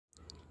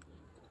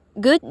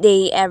Good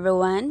day,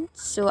 everyone.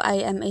 So, I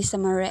am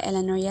Isamara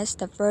Elanorias,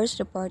 the first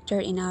reporter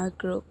in our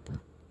group.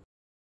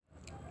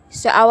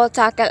 So, I will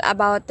tackle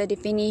about the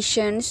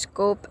definition,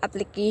 scope,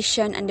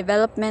 application, and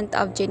development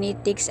of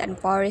genetics and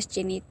forest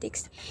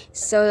genetics.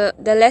 So,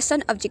 the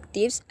lesson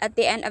objectives at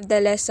the end of the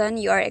lesson,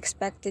 you are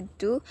expected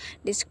to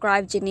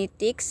describe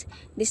genetics,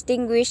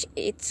 distinguish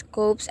its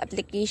scopes,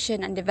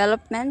 application, and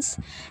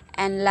developments,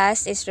 and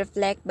last is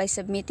reflect by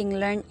submitting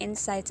learned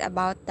insights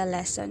about the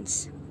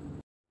lessons.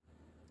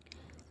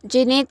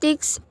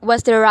 Genetics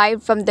was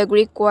derived from the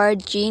Greek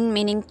word gene,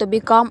 meaning to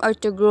become or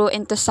to grow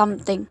into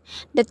something.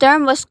 The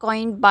term was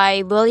coined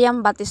by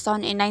William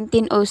Bateson in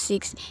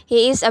 1906.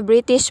 He is a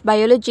British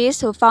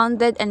biologist who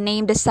founded and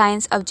named the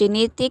science of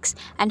genetics,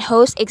 and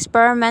whose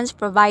experiments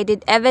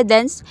provided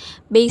evidence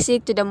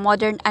basic to the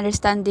modern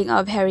understanding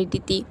of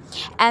heredity.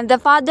 And the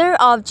father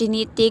of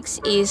genetics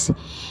is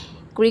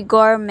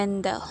Gregor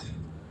Mendel.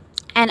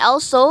 And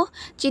also,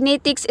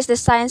 genetics is the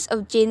science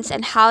of genes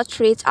and how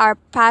traits are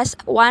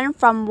passed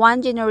from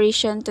one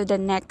generation to the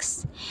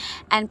next.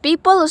 And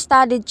people who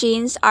study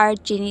genes are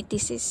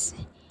geneticists.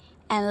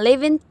 And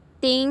living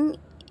thing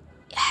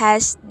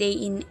has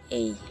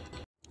DNA.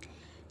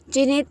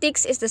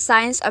 Genetics is the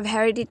science of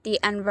heredity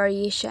and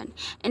variation.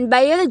 In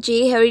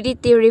biology,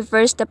 heredity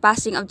refers to the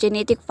passing of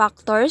genetic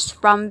factors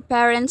from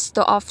parents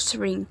to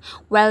offspring,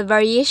 while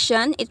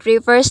variation, it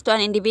refers to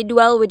an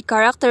individual with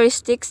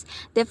characteristics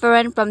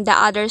different from the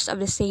others of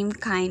the same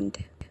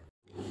kind.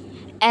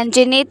 And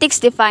genetics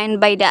defined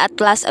by the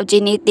Atlas of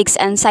Genetics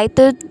and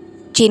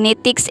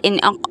Cytogenetics in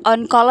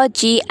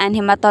oncology and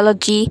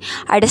hematology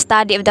are the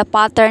study of the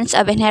patterns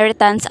of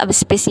inheritance of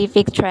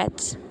specific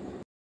traits.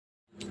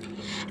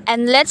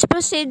 And let's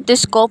proceed to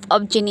scope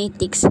of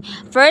genetics.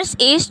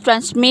 First is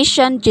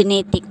transmission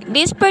genetic.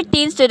 This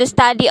pertains to the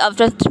study of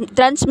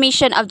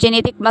transmission of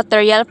genetic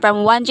material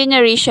from one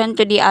generation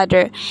to the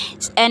other.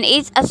 And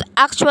it's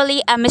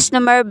actually a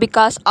misnomer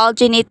because all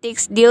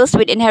genetics deals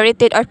with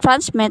inherited or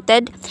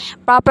transmitted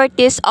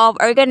properties of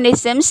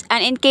organisms,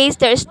 and in case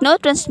there is no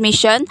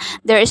transmission,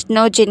 there is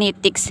no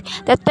genetics.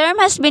 The term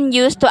has been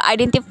used to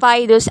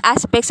identify those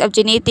aspects of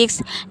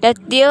genetics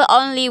that deal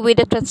only with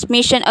the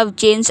transmission of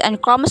genes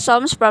and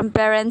chromosomes from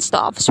parents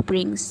to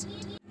offsprings.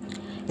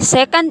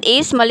 Second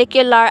is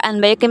molecular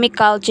and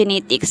biochemical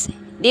genetics.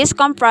 This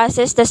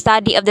comprises the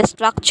study of the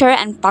structure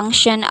and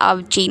function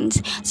of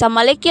genes. So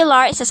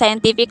molecular is a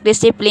scientific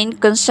discipline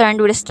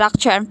concerned with the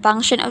structure and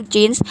function of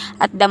genes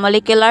at the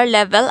molecular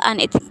level,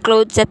 and it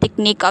includes the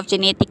technique of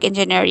genetic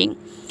engineering.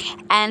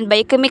 And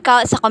biochemical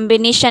is a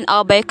combination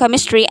of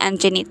biochemistry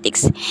and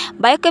genetics.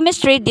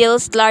 Biochemistry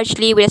deals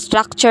largely with the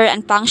structure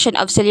and function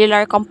of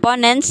cellular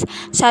components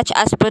such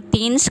as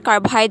proteins,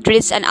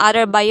 carbohydrates, and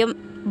other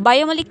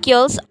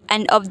biomolecules,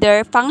 and of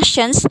their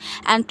functions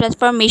and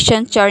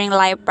transformation during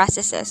life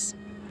processes.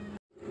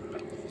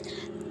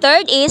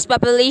 Third is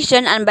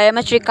population and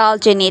biometrical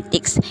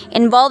genetics,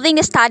 involving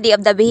the study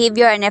of the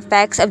behavior and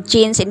effects of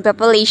genes in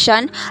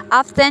population,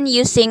 often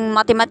using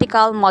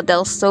mathematical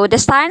models. So the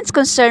science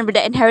concerned with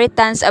the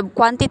inheritance of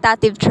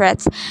quantitative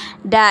traits,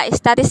 the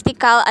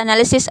statistical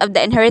analysis of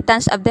the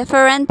inheritance of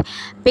different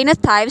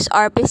phenotypes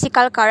or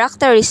physical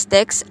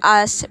characteristics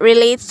as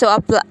relates to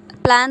a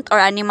plant or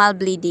animal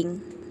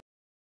breeding.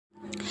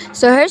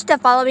 So here's the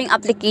following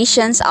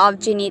applications of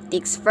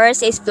genetics.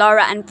 First is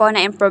flora and fauna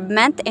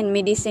improvement in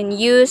medicine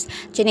use,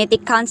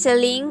 genetic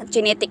counseling,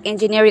 genetic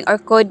engineering or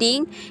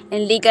coding,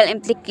 and legal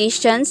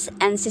implications,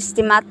 and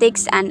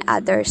systematics, and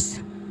others.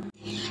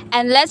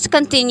 And let's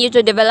continue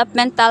to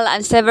developmental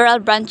and several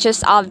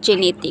branches of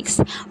genetics.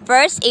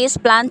 First is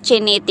plant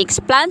genetics.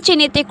 Plant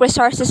genetic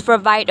resources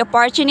provide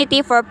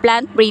opportunity for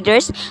plant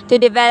breeders to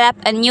develop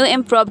a new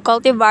improved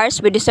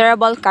cultivars with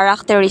desirable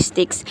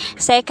characteristics.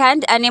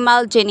 Second,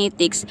 animal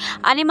genetics.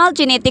 Animal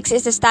genetics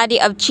is the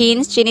study of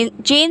genes.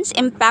 Genes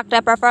impact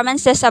the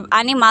performances of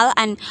animal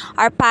and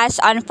are passed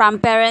on from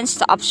parents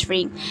to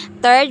offspring.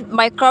 Third,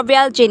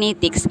 microbial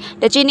genetics.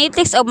 The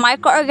genetics of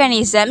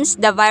microorganisms,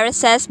 the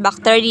viruses,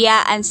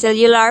 bacteria, and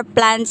cellular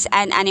plants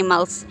and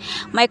animals.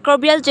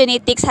 Microbial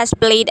genetics has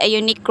played a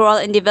unique role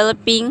in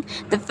developing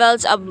the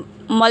fields of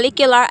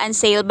molecular and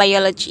cell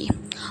biology.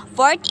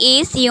 Fourth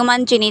is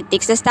human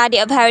genetics, the study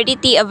of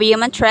heredity of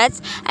human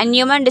traits and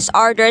human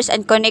disorders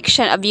and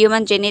connection of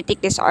human genetic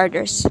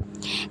disorders.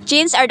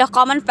 Genes are the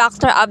common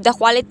factor of the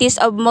qualities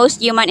of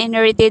most human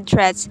inherited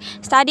traits.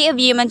 Study of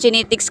human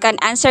genetics can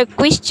answer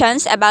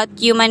questions about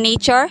human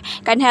nature,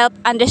 can help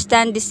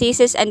understand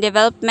diseases and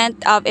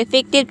development of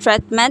effective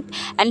treatment,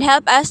 and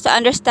help us to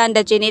understand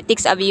the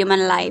genetics of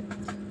human life.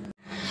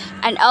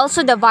 And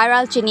also the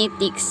viral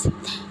genetics.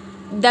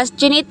 The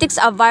genetics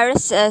of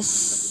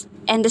viruses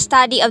and the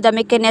study of the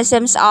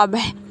mechanisms of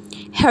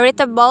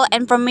heritable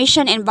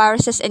information in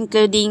viruses,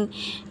 including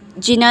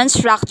genome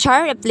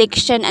structure,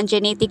 replication, and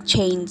genetic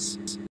chains.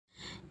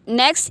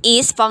 Next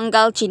is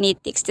fungal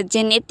genetics, the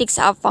genetics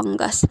of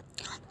fungus.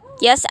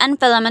 Yes, and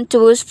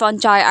filamentous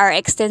fungi are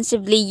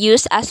extensively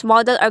used as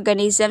model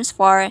organisms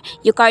for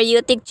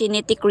eukaryotic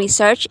genetic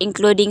research,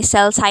 including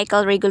cell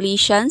cycle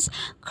regulations,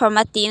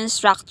 chromatin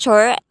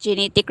structure,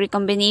 genetic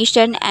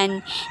recombination,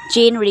 and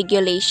gene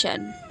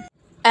regulation.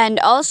 And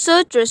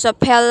also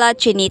Drosophila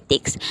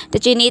genetics. The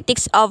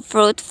genetics of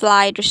fruit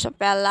fly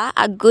Drosophila.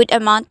 A good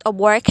amount of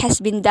work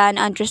has been done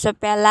on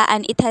Drosophila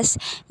and it has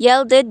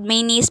yielded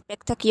many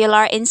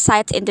spectacular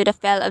insights into the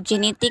field of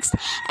genetics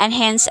and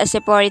hence a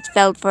separate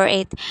field for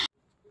it.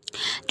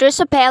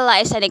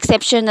 Drosophila is an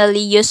exceptionally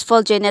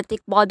useful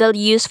genetic model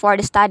used for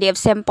the study of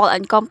simple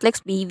and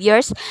complex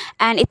behaviors,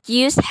 and its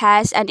use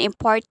has an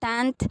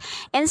important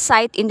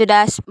insight into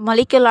the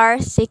molecular,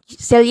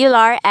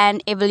 cellular,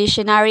 and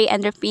evolutionary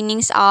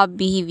underpinnings of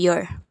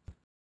behavior.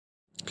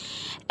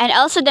 And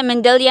also the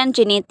Mendelian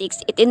genetics.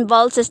 It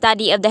involves the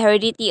study of the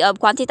heredity of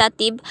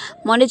quantitative,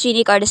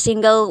 monogenic or the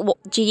single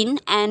gene,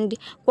 and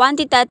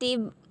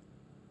quantitative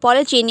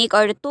polygenic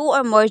or the two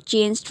or more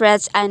gene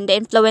threads and the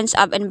influence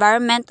of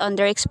environment on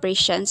their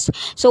expressions.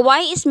 So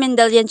why is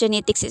Mendelian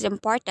genetics is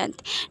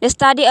important? The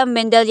study of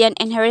Mendelian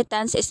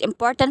inheritance is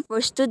important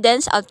for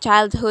students of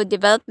childhood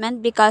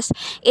development because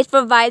it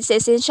provides the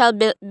essential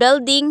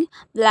building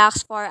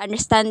blocks for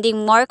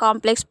understanding more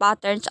complex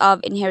patterns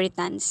of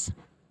inheritance.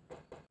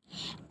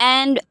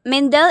 And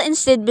Mendel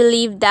instead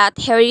believed that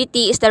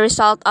heredity is the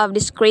result of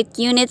discrete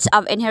units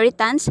of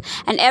inheritance,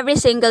 and every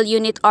single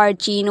unit or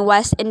gene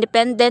was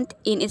independent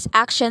in its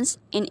actions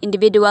in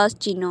individual's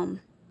genome.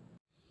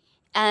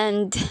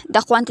 And the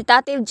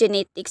quantitative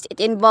genetics, it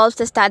involves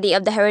the study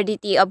of the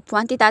heredity of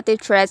quantitative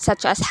traits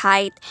such as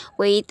height,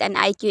 weight, and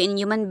IQ in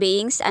human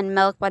beings and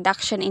milk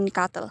production in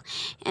cattle.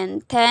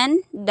 And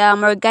 10, the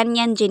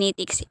Morganian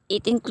genetics,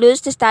 it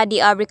includes the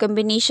study of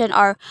recombination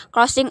or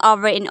crossing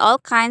over in all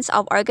kinds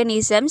of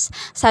organisms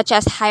such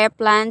as higher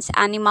plants,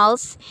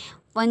 animals,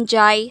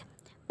 fungi,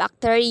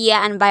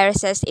 bacteria, and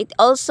viruses. It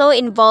also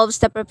involves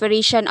the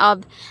preparation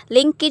of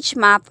linkage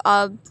map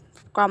of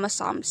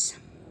chromosomes.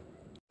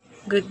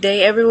 Good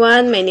day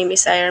everyone, my name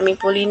is Irami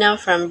Polina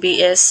from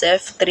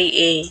BSF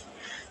 3A.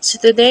 So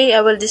today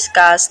I will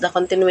discuss the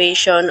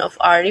continuation of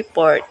our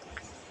report.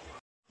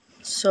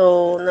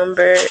 So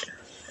number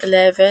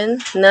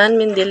 11,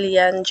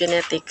 non-Mendelian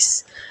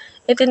genetics.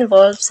 It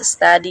involves a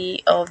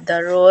study of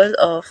the role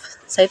of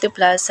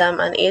cytoplasm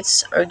and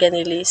its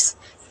organelles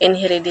in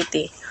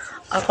heredity.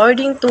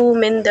 According to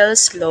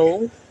Mendel's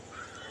law,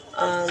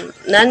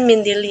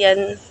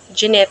 non-Mendelian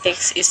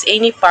genetics is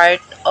any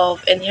part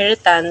of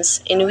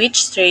inheritance in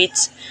which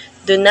traits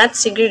do not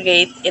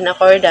segregate in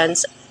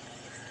accordance,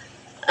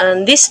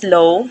 and this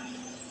law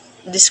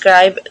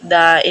describes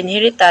the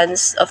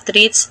inheritance of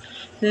traits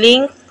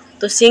linked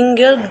to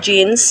single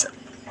genes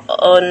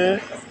on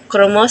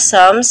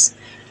chromosomes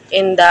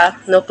in the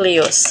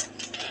nucleus.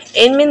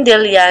 In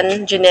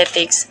Mendelian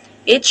genetics,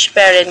 each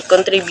parent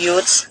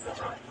contributes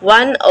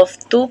one of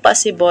two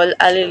possible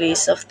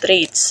alleles of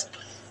traits.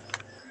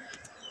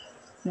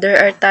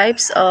 There are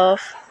types of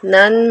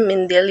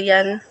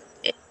non-Mendelian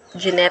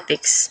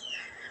genetics.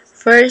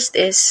 First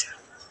is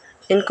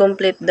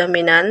incomplete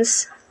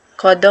dominance,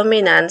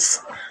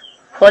 codominance,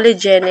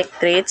 polygenic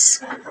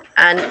traits,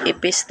 and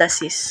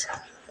epistasis.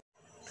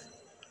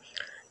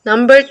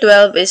 Number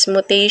 12 is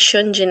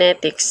mutation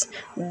genetics.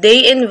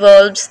 They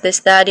involves the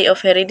study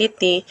of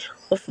heredity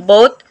of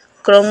both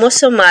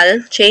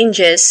chromosomal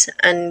changes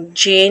and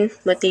gene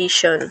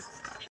mutation.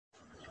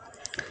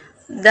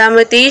 The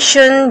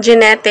mutation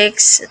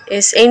genetics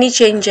is any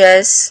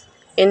changes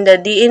in the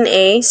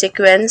DNA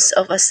sequence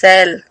of a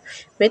cell.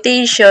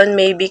 Mutation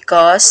may be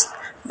caused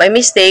by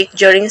mistake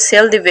during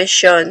cell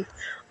division,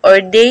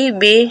 or they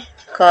be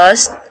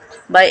caused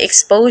by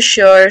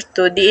exposure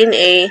to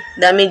DNA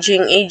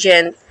damaging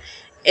agent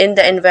in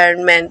the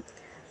environment.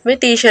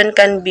 Mutation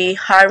can be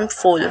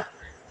harmful,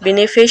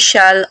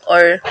 beneficial,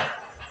 or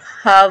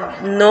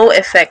have no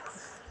effect.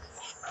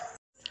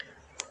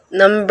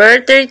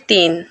 Number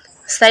 13.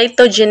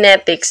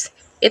 Cytogenetics.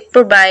 It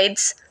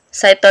provides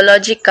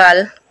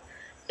cytological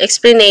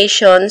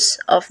explanations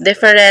of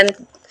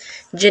different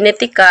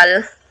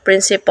genetical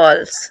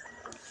principles.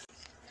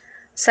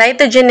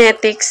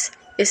 Cytogenetics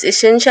is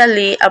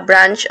essentially a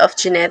branch of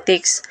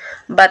genetics,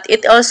 but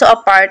it also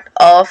a part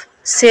of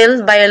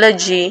cell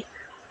biology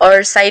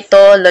or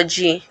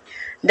cytology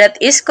that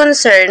is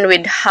concerned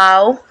with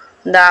how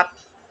the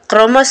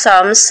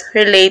chromosomes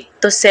relate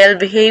to cell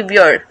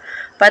behavior,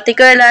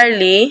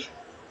 particularly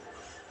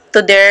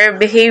to their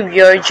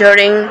behavior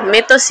during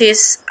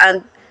mitosis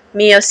and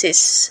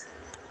meiosis.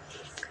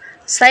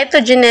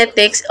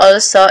 Cytogenetics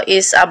also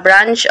is a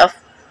branch of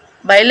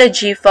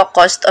biology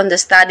focused on the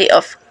study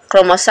of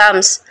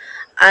chromosomes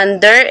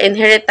and their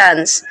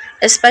inheritance,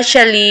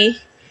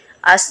 especially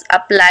as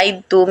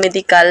applied to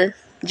medical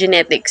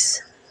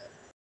genetics.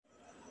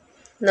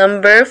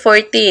 Number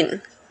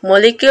 14.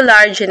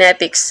 Molecular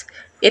genetics.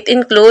 It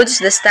includes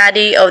the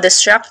study of the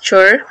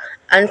structure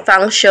and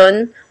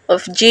function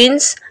of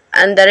genes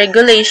and the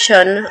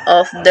regulation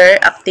of their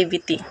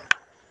activity.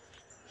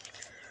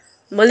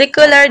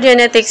 Molecular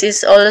genetics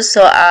is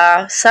also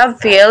a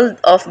subfield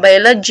of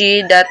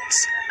biology that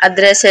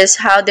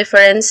addresses how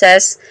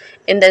differences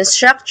in the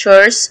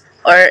structures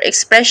or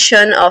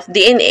expression of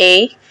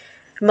DNA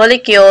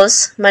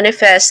molecules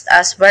manifest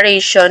as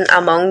variation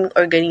among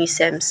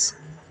organisms.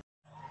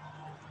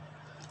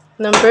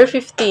 Number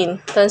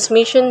 15,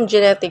 transmission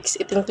genetics.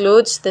 It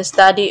includes the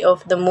study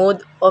of the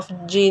mode of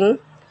gene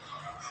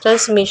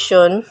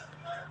transmission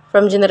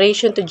from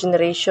generation to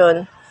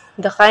generation.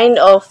 The kind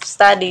of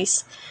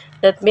studies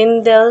that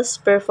Mendel's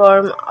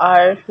performed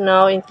are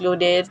now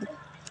included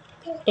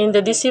in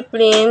the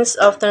disciplines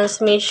of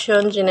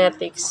transmission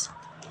genetics.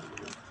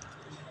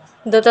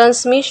 The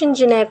transmission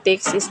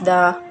genetics is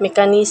the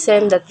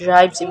mechanism that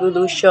drives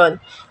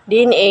evolution.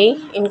 DNA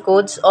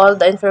encodes all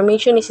the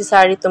information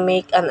necessary to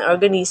make an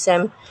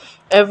organism.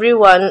 Every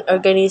one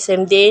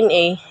organism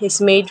DNA is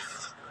made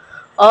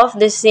of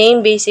the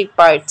same basic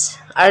parts,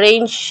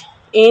 arranged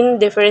in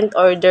different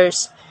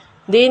orders.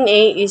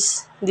 DNA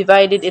is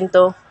divided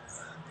into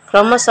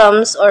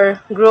chromosomes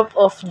or group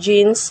of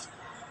genes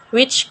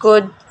which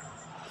code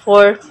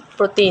for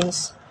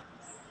proteins.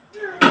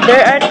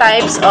 There are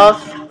types of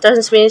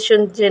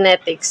transmission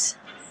genetics: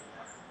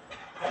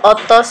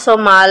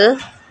 autosomal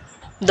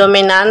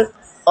dominant,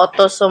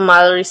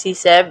 autosomal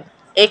recessive,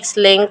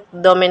 X-linked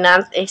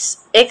dominant,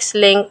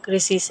 X-linked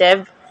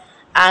recessive,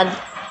 and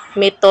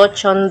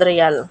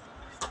mitochondrial.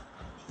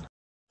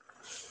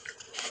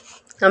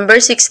 Number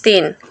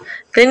 16.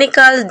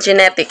 Clinical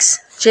genetics.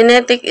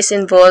 Genetics is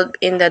involved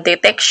in the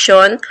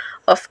detection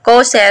of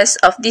causes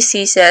of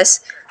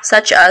diseases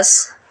such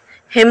as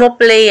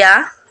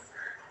hemophilia,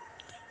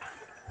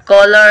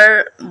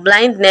 color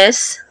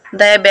blindness,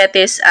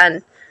 diabetes,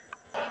 and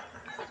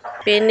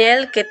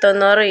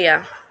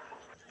phenylketonuria.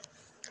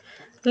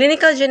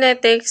 Clinical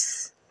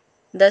genetics,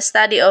 the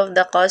study of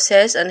the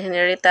causes and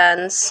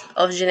inheritance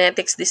of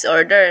genetics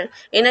disorder,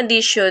 in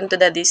addition to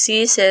the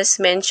diseases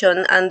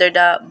mentioned under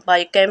the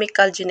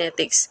biochemical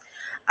genetics.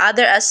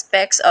 Other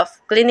aspects of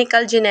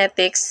clinical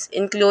genetics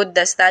include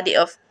the study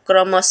of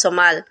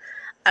chromosomal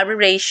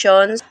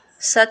aberrations,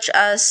 such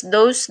as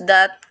those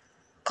that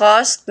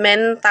cause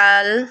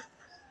mental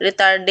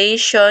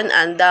retardation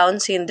and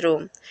Down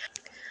syndrome,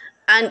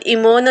 and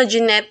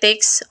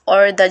immunogenetics,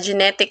 or the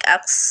genetic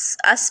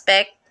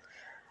aspect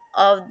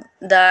of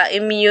the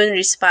immune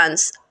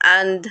response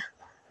and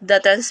the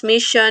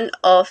transmission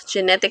of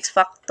genetic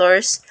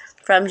factors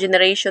from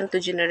generation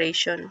to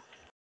generation.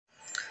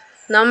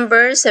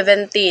 Number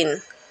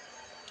 17.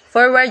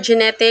 Forward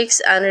genetics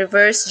and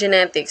reverse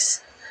genetics.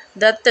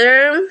 The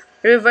term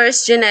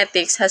reverse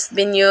genetics has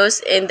been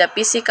used in the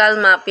physical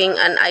mapping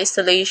and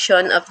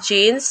isolation of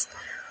genes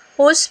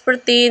whose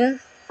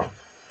protein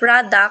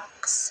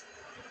products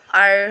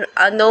are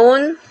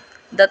unknown.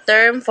 The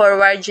term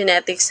forward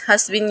genetics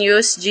has been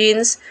used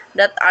genes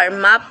that are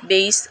mapped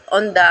based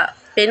on the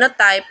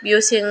phenotype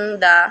using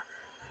the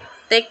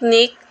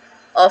technique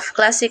of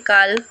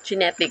classical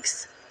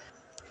genetics.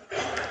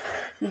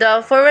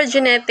 The forward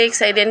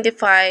genetics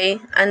identify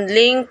and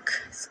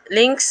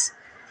links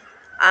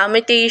a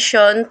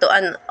mutation to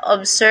an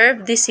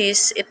observed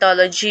disease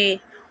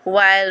etiology,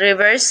 while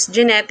reverse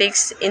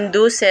genetics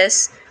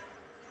induces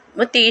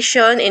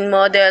mutation in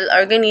model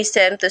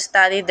organisms to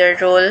study their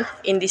role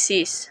in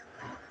disease.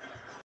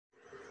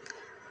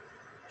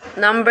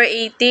 Number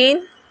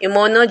 18,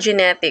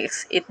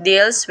 immunogenetics. It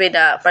deals with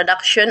the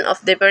production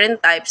of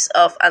different types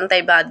of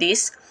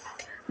antibodies.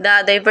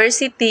 The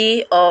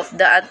diversity of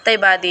the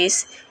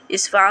antibodies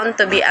is found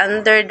to be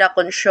under the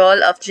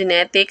control of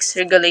genetics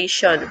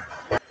regulation.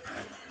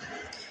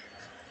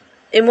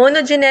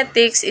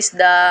 Immunogenetics is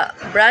the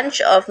branch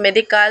of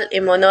medical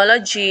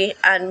immunology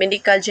and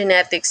medical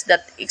genetics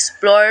that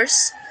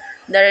explores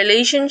the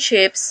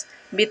relationships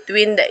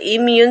between the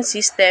immune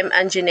system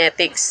and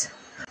genetics.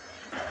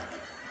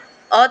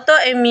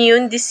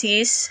 Autoimmune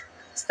disease,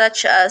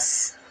 such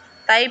as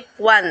type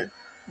 1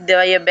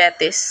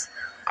 diabetes,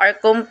 are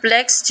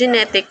complex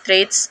genetic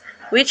traits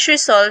which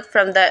result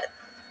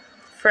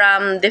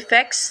from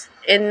defects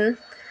in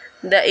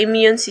the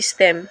immune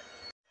system.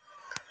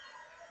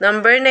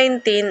 Number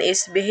 19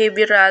 is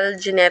behavioral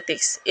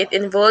genetics. It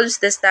involves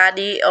the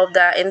study of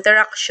the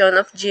interaction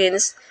of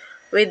genes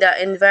with the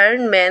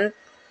environment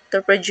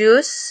to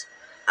produce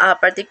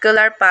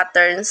particular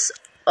patterns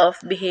of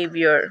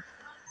behavior.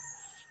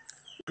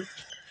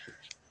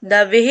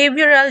 The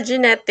behavioral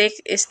genetics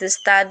is the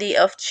study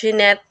of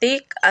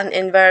genetic and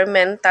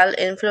environmental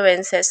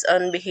influences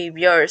on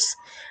behaviors.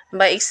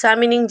 By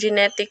examining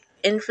genetic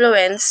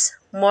influence,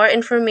 more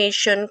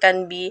information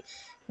can be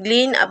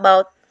gleaned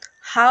about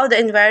how the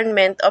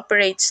environment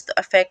operates to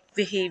affect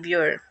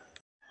behavior.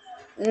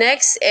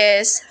 Next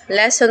is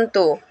Lesson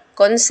 2,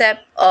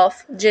 Concept of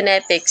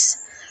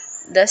Genetics,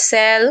 the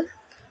cell,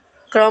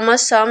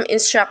 chromosome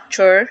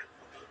structure,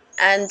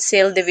 and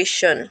cell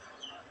division.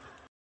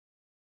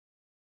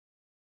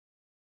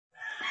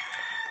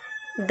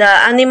 The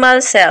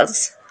animal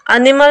cells.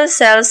 Animal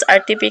cells are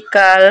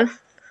typical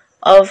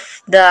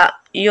of the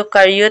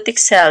eukaryotic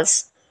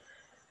cells.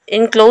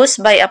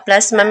 enclosed by a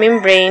plasma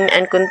membrane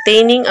and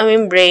containing a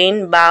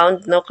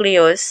membrane-bound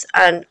nucleus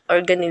and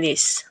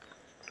organelles.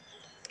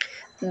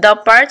 The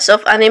parts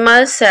of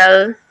animal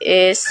cell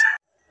is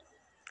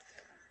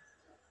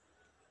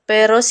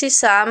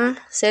peroxisome,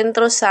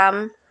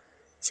 centrosome,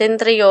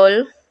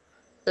 centriole,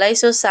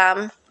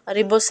 lysosome,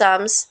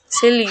 ribosomes,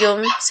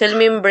 cilium, cell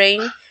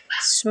membrane,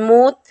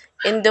 smooth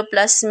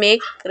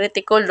endoplasmic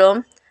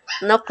reticulum,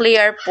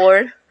 nuclear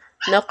pore,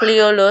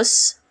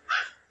 nucleolus,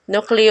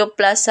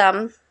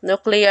 nucleoplasm,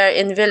 nuclear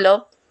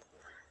envelope,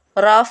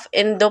 rough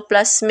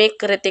endoplasmic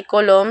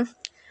reticulum,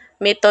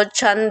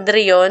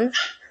 mitochondrion,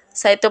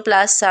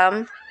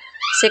 cytoplasm,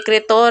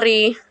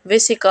 secretory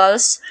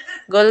vesicles,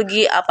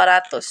 Golgi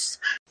apparatus.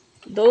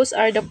 Those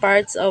are the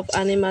parts of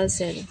animal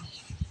cell.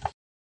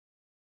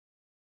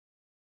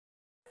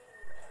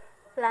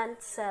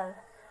 Plant cell.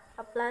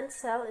 A plant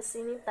cell is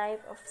any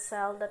type of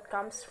cell that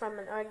comes from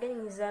an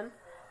organism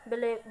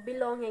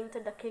belonging to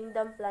the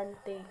kingdom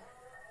Plantae.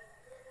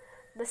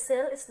 The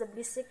cell is the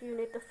basic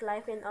unit of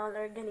life in all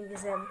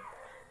organisms.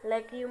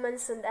 Like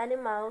humans and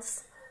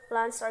animals,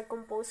 plants are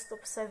composed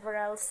of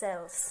several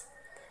cells.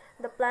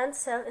 The plant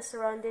cell is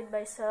surrounded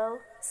by cell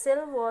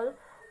wall,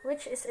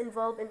 which is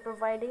involved in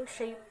providing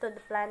shape to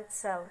the plant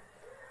cell.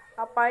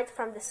 Apart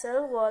from the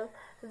cell wall,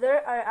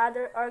 there are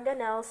other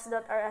organelles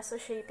that are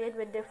associated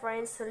with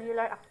different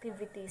cellular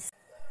activities.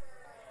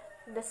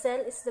 The cell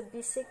is the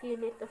basic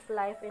unit of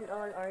life in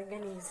all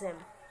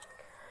organisms.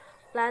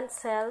 Plant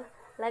cells,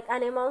 like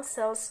animal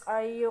cells,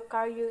 are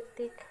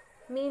eukaryotic,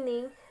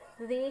 meaning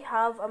they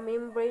have a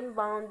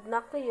membrane-bound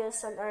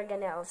nucleus and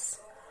organelles.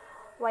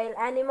 While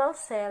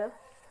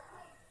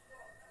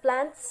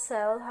plant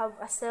cells have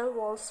a cell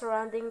wall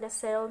surrounding the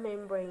cell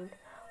membrane,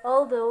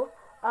 although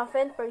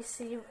often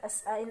perceived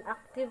as an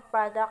inactive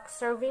product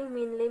serving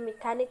mainly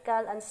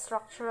mechanical and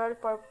structural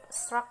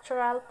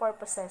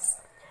purposes.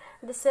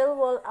 The cell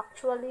wall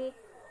actually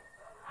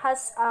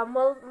has a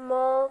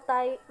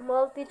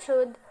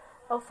multitude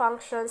of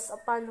functions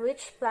upon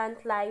which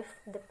plant life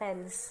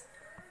depends.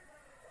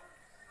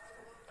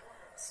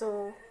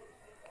 So,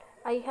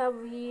 I have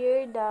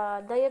here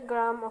the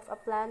diagram of a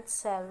plant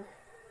cell.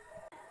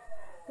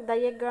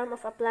 Diagram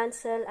of a plant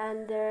cell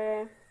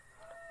under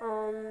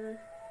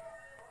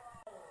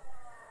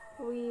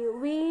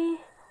we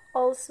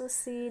also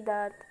see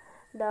that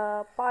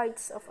the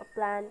parts of a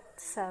plant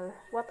cell.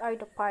 What are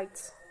the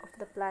parts of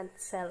the plant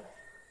cell?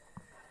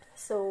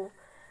 So,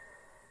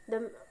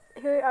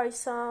 here are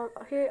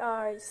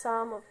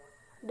some of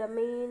the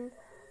main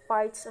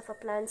parts of a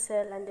plant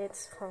cell and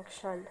its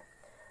function.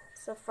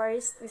 So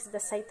first is the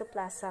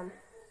cytoplasm.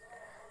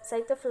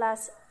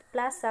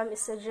 Cytoplasm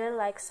is a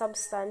gel-like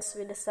substance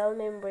with a cell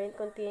membrane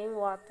containing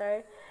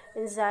water,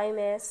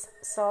 enzymes,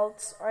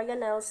 salts,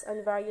 organelles,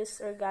 and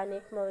various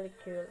organic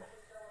molecules.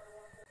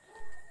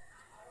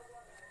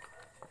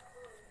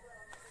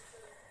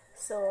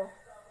 So,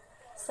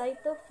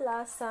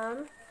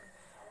 cytoplasm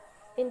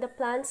in the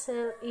plant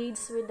cell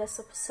aids with the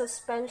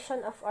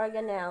suspension of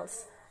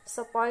organelles,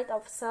 support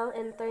of cell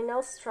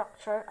internal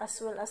structure,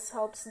 as well as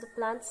helps the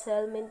plant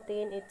cell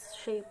maintain its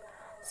shape.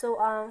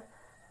 So, ang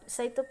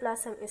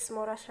cytoplasm is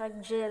mura siya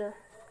gel.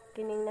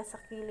 Kining nasa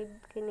kilid,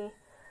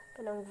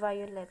 kanang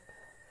violet.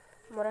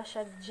 Mura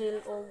siya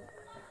gel o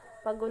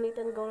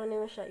pagunitan gawin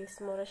nimo siya is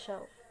mura siya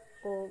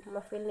o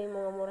ma-feel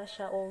nimo nga mura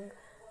siya og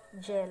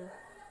gel.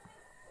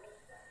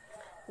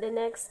 The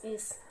next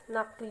is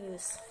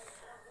nucleus.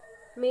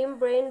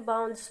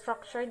 Membrane-bound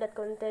structure that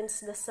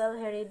contains the cell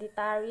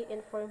hereditary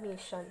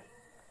information.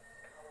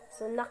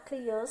 So,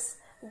 nucleus,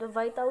 the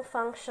vital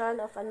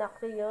function of a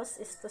nucleus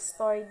is to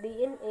store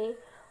DNA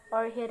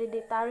or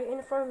hereditary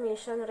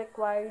information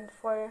required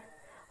for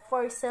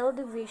cell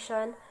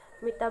division,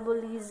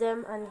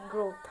 metabolism, and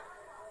growth.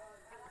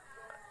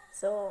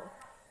 So,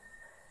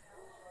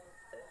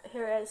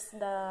 here is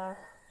the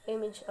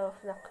image of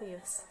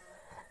nucleus.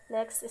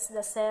 Next is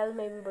the cell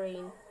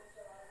membrane.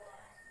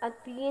 A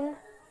thin,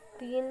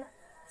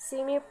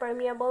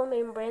 semi-permeable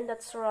membrane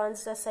that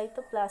surrounds the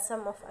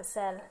cytoplasm of a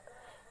cell,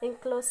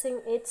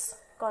 enclosing its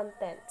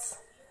contents.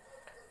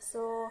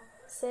 So,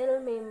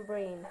 cell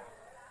membrane.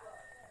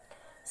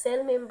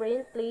 Cell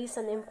membrane plays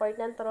an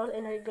important role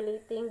in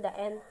regulating the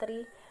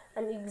entry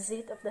and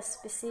exit of the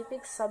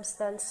specific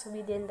substance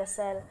within the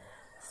cell.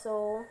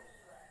 So,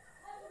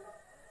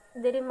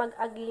 diri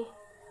mag-agi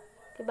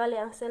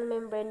kibali ang cell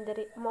membrane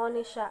diri mo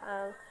ni siya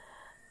ang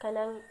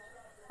kanang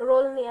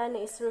role niya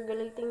is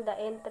regulating the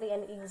entry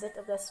and exit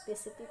of the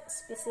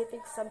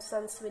specific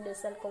substance with the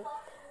cell. Kung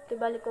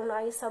kibali kung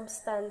naay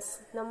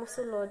substance na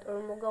musulod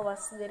or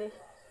mugawas diri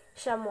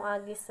siya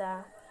moagi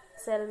sa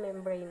cell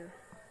membrane.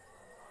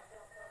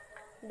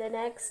 The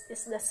next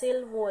is the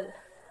cell wall.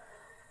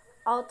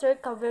 Outer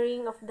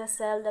covering of the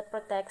cell that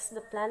protects the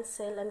plant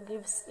cell and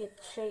gives it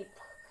shape.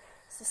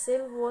 So,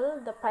 cell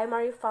wall, the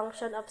primary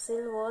function of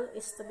cell wall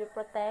is to be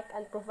protect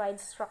and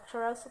provide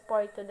structural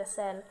support to the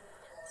cell.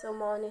 So,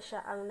 mo ni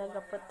siya ang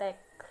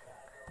nagaprotect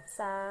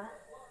sa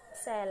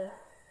cell.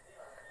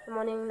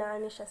 Mo ning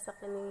naani siya sa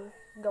kining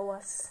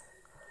gawas.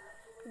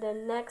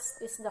 Then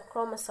next is the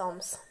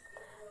chromosomes.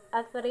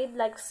 A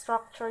thread-like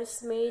structure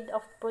is made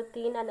of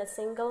protein and a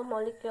single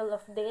molecule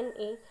of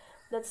DNA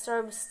that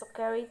serves to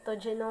carry to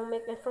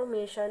genomic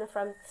information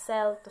from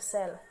cell to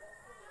cell.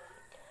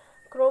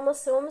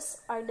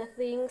 Chromosomes are the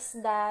things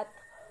that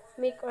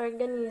make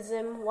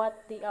organisms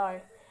what they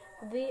are.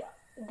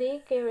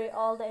 They carry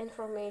all the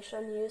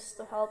information used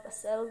to help a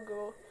cell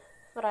grow,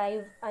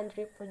 thrive, and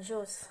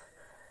reproduce.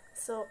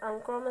 So,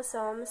 ang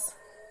chromosomes,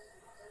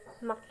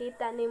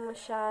 makita nimo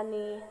siya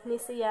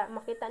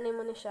makita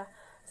nimo ni siya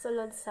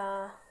sulod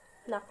sa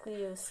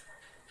nucleus.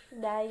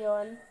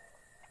 Dayon,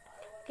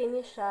 kini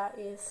siya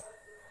is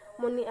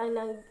muni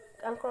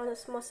ang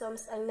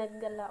chromosomes ang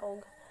nagdala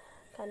og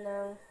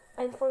kanang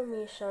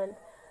information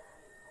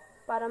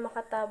para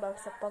makatabang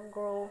sa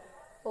pag-grow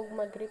ug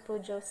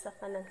mag-reproduce sa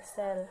kanang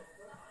cell.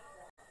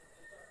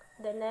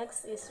 The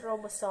next is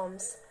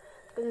ribosomes,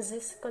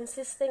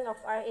 consisting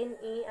of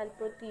RNA and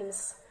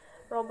proteins.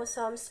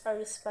 Ribosomes are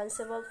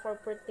responsible for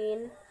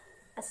protein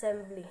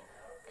assembly.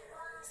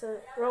 So,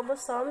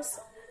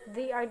 ribosomes,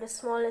 they are the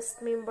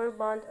smallest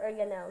member-bound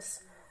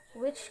organelles,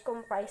 which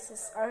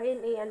comprises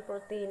RNA and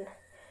protein.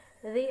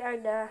 They are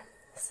the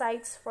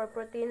sites for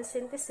protein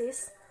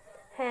synthesis,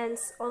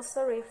 hence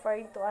also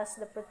referred to as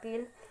the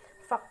protein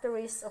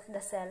factories of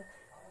the cell.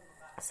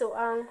 So,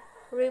 ang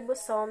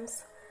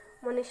ribosomes,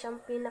 muna siyang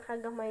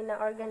pinakagamay na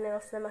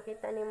organelles na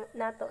makita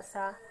nato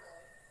sa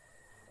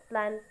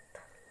plant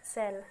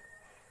cell.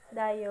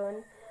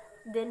 Dayon,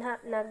 dinha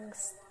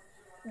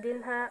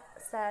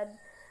sad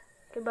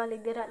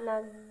kibali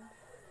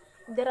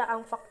dira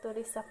ang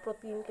factory sa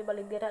protein,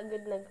 kibali dira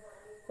gud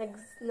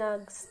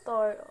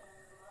nag-store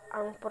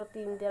ang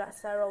protein dira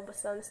sa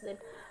ribosomes. Din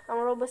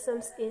ang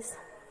ribosomes is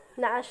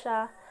naa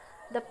siya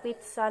dapit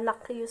sa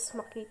nucleus,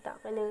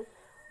 makita kaning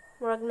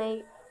murag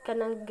nay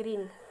kanang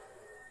green.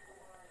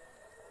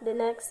 The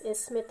next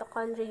is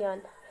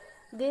mitochondrion.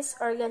 This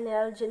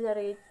organelle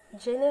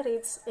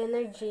generates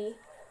energy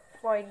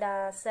for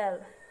the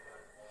cell.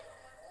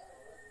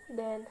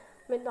 Then,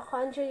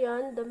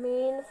 mitochondrion, the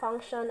main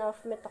function of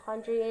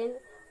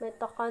mitochondrion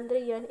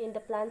in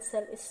the plant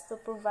cell is to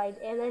provide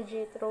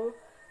energy through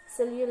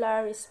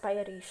cellular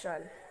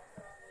respiration.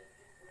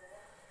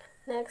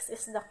 Next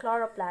is the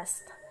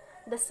chloroplast.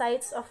 The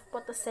sites of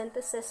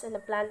photosynthesis in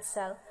the plant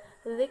cell.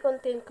 They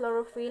contain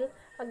chlorophyll,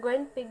 a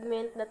green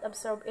pigment that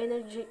absorbs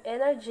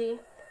energy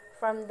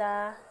from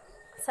the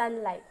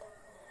sunlight.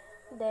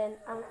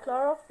 Then, ang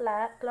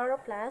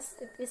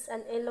chloroplast, it is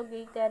an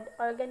elongated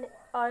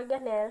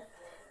organelle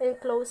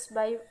enclosed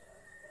by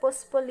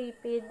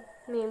phospholipid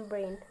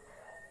membrane.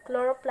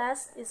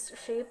 Chloroplast is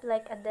shaped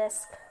like a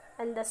disc,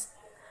 and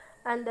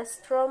the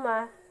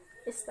stroma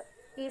is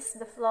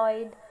the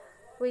fluid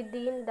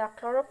within the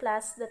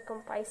chloroplast that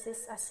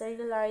comprises a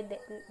cellular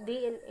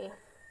DNA.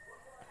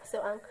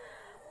 So,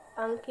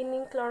 ang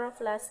kining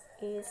chloroplast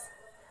is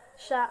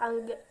siya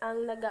ang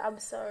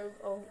nag-absorb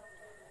og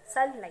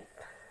sunlight.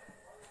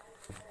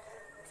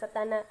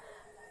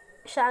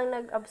 Siya ang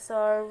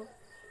nag-absorb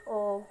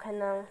og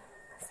kanang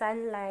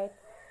sunlight.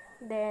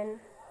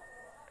 Then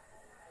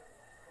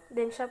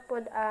siya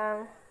pod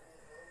ang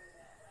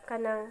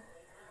kanang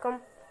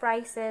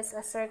comprises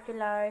a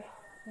circular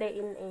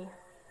DNA.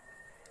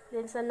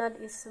 Then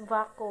sunod is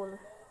vacuole.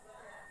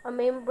 A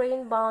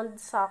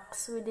membrane-bound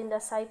sacs within the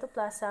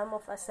cytoplasm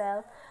of a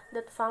cell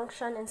that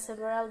function in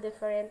several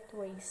different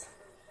ways.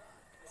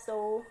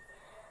 So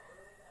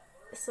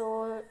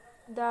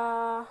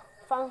the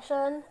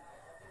function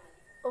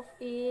of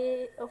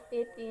it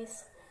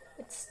is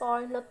it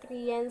stores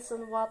nutrients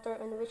and water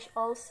on which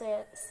all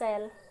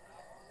cell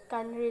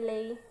can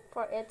rely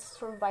for its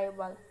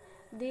survival.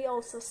 They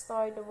also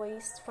store the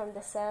waste from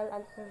the cell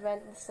and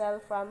prevent the cell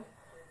from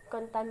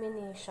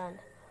contamination.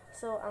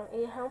 So, ang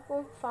ihang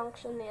pong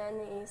function niya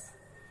is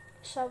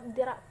siya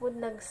dira pud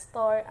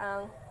nag-store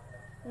ang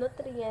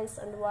nutrients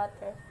and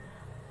water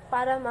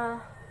para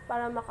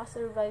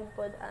makasurvive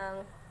pod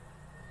ang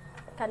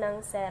kanang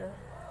cell.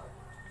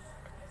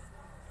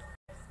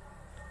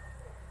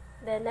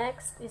 The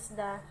next is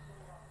the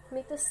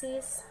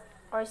mitosis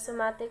or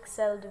somatic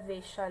cell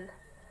division.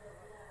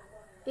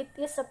 It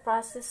is a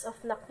process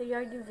of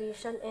nuclear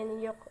division in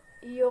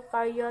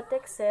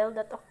eukaryotic cell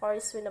that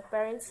occurs when a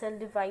parent cell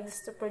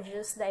divides to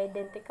produce the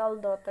identical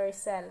daughter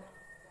cell.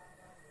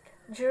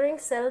 During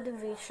cell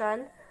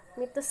division,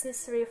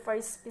 mitosis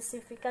refers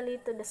specifically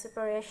to the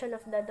separation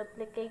of the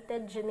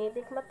duplicated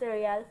genetic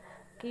material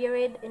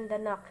carried in the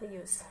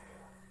nucleus.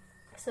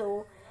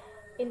 So,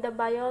 in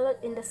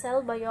the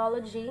cell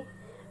biology,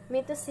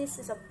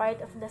 mitosis is a part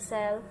of the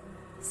cell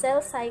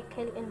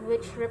cycle in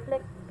which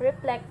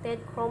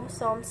reflected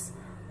chromosomes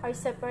are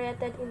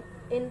separated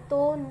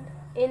into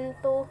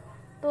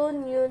two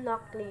new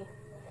nuclei.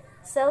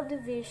 Cell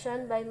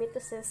division by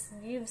mitosis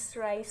gives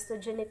rise to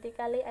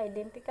genetically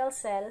identical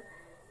cell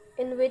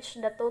in which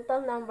the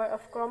total number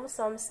of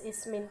chromosomes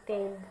is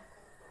maintained.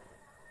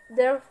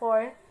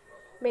 Therefore,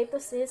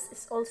 mitosis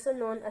is also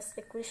known as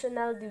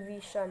equational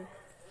division.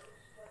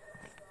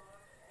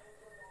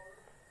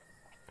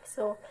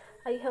 So,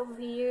 I have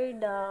here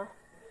the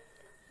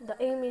the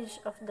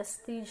image of the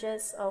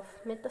stages of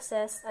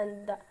mitosis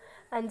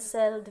and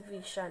cell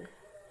division.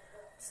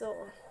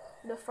 So,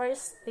 the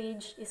first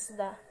stage is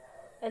the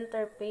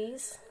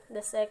interphase.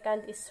 The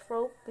second is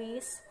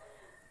prophase.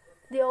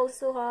 They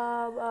also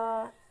have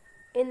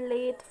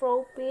inlate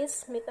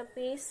prophase,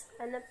 metaphase,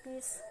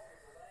 anaphase,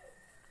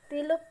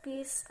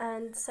 telophase,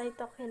 and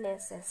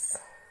cytokinesis.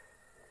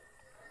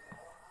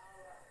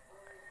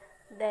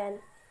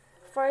 Then,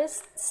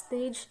 first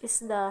stage is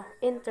the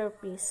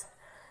interphase.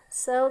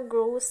 Cell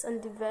grows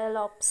and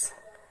develops.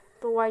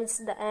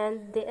 Towards the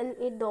end,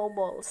 DNA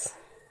doubles.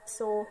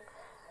 So,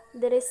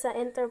 there is a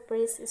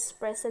interphase is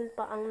present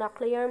pa ang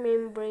nuclear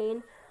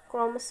membrane,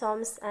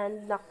 chromosomes,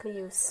 and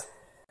nucleus.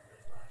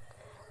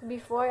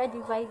 Before a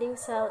dividing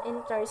cell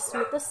enters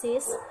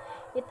mitosis,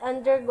 it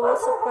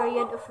undergoes a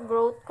period of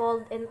growth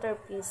called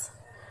interphase.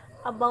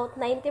 About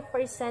 90%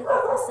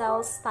 of a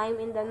cell's time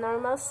in the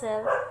normal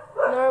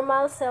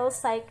cell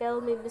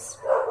cycle may be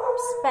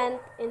spent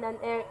in an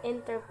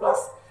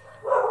interphase.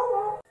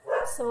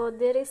 So,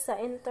 there is a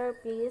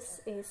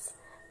interphase is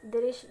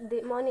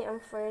mo ni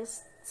ang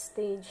first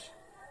stage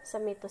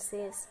sa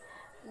mitosis.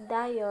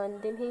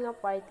 Dayon, dinhi nga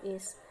part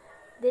is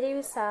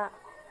diri sa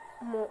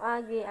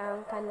muagi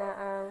ang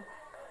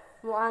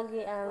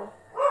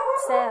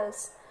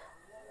cells.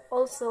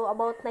 Also,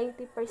 about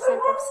 90%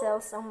 of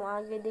cells ang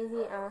muagi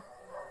dinhi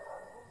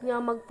nga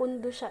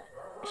magpundo siya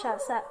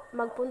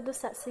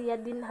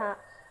dinha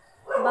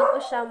bago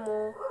siya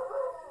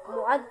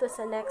muadto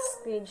sa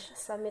next stage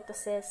sa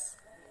mitosis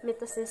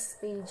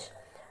stage.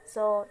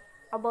 So,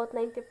 about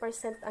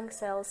 90% ang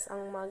cells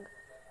ang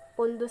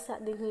magpundo sa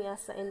dinhi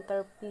sa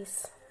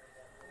interphase.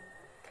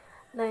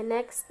 The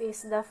next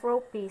is the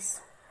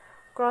prophase.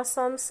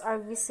 Chromosomes are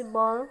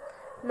visible,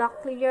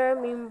 nuclear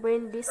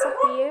membrane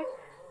disappear,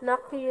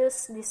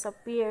 nucleus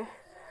disappear.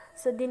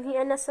 So, dinhi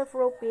na sa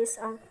prophase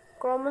ang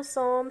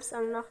chromosomes,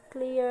 ang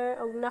nuclear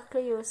o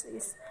nucleus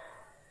is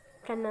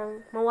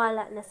kanang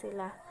mawala na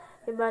sila.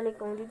 Ibalik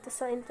kung dito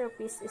sa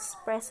interphase is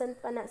present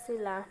pa na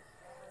sila,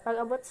 pag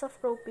abot sa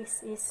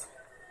prophase is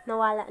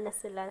nawala na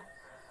sila.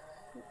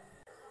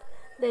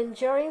 Then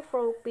during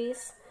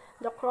prophase,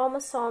 the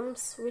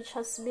chromosomes which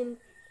has been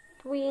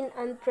twin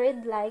and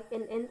thread-like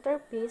in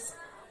interphase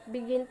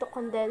begin to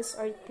condense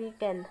or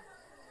thicken,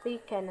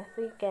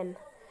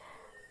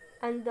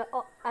 and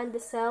the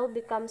cell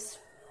becomes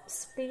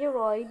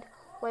spheroid,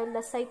 while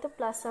the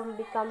cytoplasm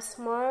becomes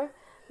more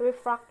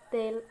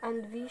refractile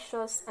and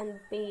viscous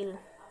and pale.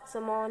 So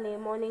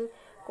morning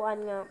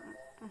kuan nga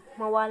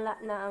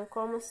mawala na ang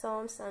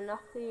chromosomes, ang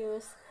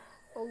nucleus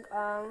ug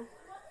ang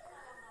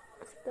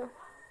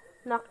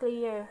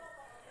nuclear,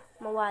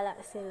 mawala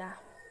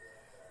sila.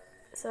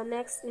 So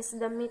next is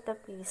the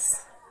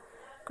metaphase.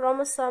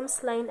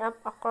 Chromosomes line up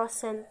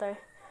across center.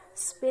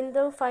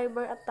 Spindle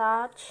fiber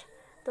attached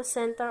to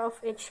center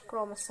of each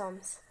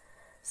chromosomes.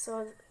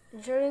 So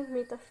during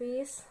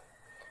metaphase,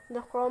 the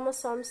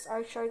chromosomes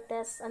are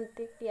shortest and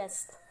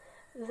thickest.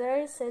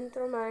 Their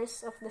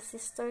centromeres of the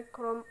sister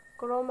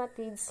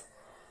chromatids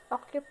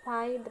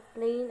occupy the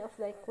plane of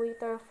the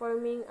equator,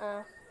 forming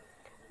a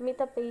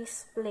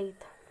metaphase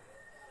plate.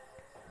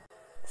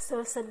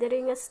 So sa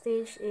diri nga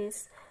stage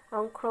is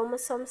ang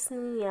chromosomes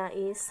niya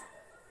is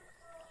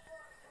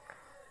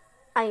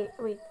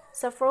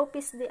sa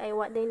prophase di ay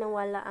waday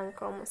nawala ang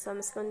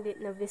chromosomes kundi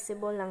na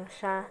visible lang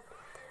siya.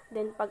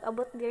 Then pag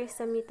abot diri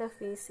sa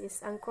metaphase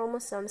is ang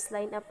chromosomes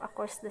line up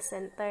across the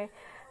center.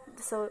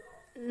 So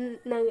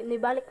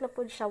nibalik na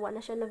pud siya, wa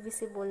na siya na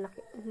visible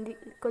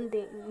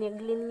kundi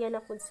naglinya na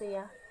pud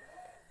siya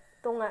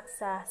tunga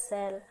sa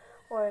cell,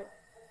 or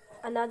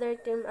another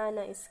term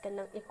ana is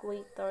kanang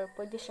equator.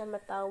 Pwede siya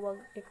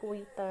matawag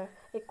equator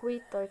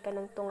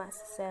kanang tunga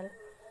sa cell,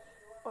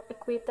 or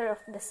equator of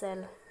the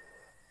cell.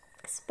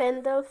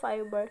 Spindle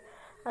fiber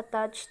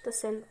attached to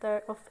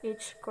center of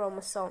each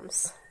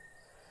chromosomes.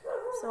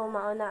 So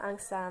mao na ang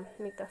sa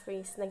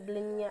metaphase,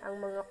 naglinya ang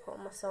mga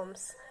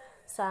chromosomes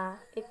sa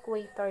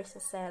equator sa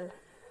cell.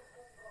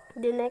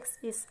 The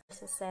next is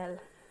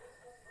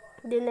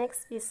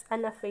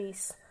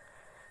anaphase.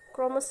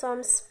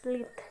 Chromosomes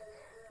split.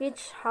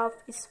 Each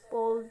half is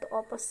pulled to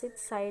opposite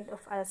side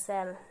of a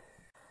cell.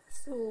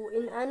 So,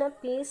 in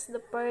anaphase, the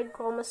paired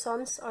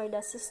chromosomes or the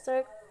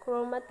sister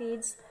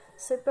chromatids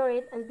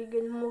separate and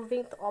begin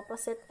moving to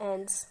opposite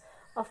ends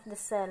of the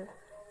cell.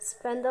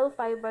 Spindle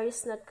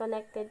fibers not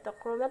connected to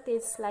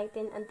chromatids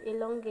lighten and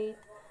elongate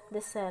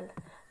the cell.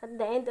 At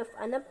the end of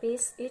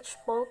anaphase, each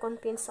pole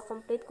contains a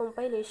complete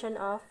compilation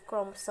of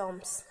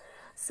chromosomes.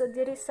 So,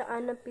 diri sa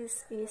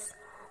anaphase is,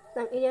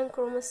 ang iyang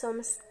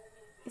chromosomes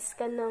is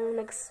kanang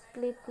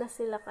nag-split na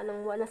sila,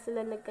 kanang wala na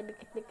sila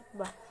nagkadikit-dikit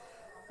ba,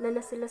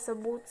 na sila sa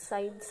both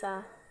side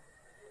sa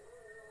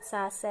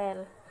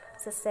cell,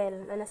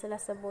 na sila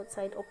sa both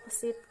side,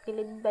 opposite,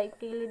 kilid by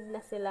kilid na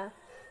sila,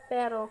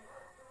 pero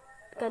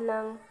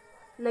kanang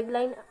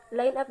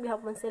line up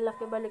gihapon sila.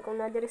 Kay balik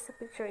kung na diri sa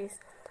picture is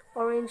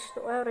orange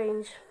to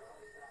orange,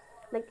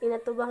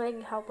 nag-inatubang ay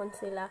gihapon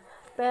sila,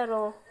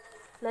 pero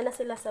na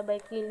sila sabay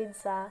kilid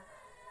sa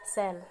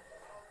cell.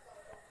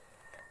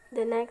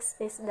 The next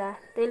is the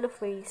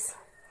telophase.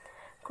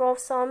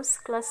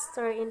 Chromosomes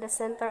cluster in the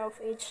center of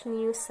each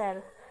new cell.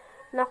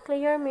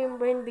 Nuclear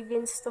membrane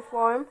begins to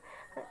form,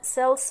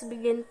 cells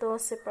begin to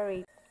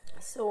separate.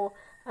 So,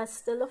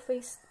 as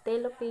telophase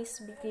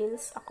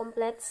begins, a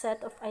complete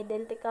set of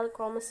identical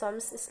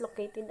chromosomes is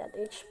located at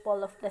each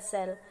pole of the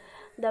cell.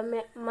 The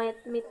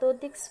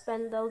mitotic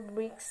spindle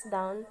breaks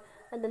down,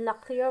 and the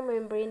nuclear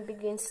membrane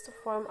begins to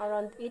form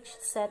around each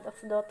set of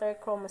daughter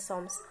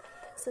chromosomes.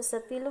 So, sa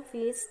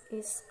telophase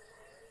is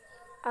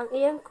ang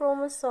iyang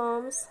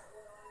chromosomes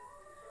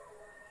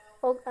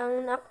o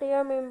ang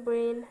nuclear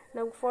membrane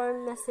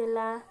nag-form na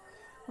sila,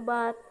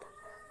 but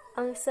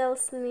ang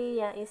cells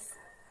niya is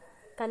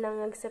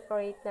kanang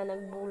nag-separate na,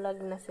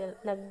 nagbulag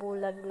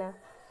na.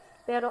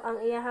 Pero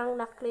ang iyahang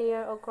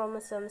nuclear o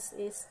chromosomes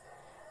is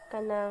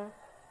kanang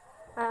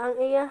ang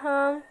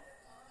iyahang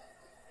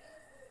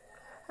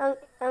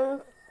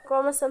ang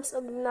chromosomes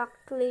og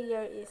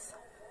nuclear is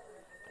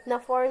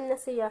na-form na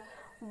siya,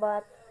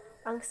 but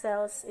ang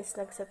cells is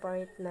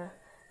nag-separate na.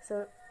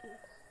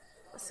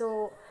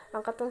 So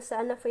ang katong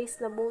sa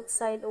anaphase na both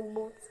side o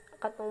both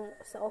katong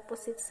sa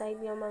opposite side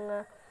ng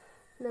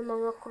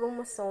mga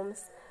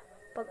chromosomes,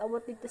 pag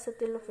abot dito sa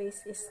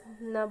telophase is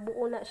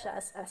nabuo na siya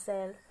as a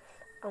cell.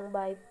 Ang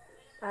by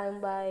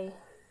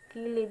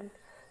kilid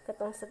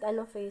katong sa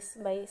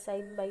anaphase by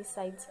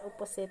side sa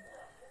opposite.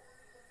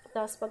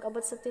 Tapos pag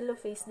abot sa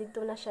telophase dito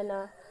na siya na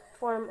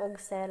form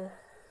og cell.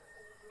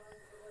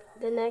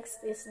 The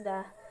next is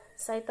the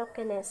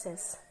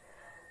cytokinesis.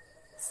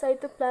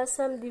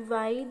 Cytoplasm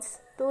divides,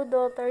 two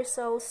daughter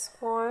cells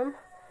form,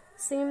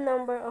 same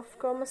number of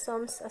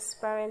chromosomes as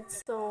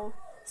parents. So,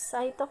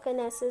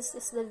 cytokinesis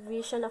is the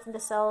division of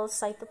the cell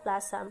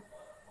cytoplasm.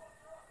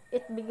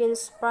 It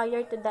begins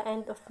prior to the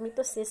end of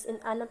mitosis in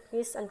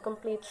anaphase and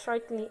completes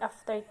shortly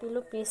after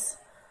telophase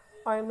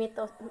or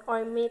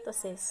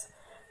mitosis.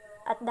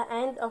 At the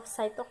end of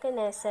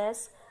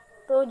cytokinesis,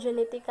 two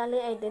genetically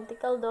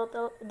identical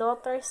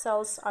daughter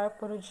cells are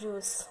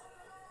produced.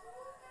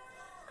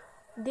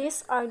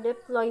 These are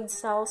diploid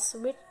cells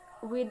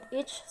with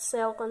each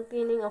cell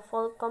containing a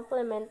full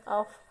complement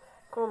of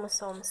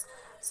chromosomes.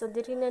 So,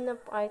 diri na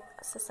part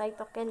sa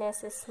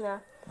cytokinesis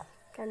nga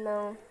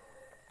kanang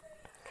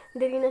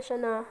diri na siya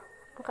na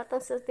ang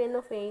katong sa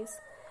telophase,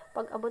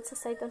 pag abot sa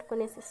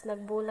cytokinesis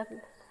nagbulag,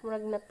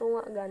 murag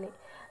natunga gani.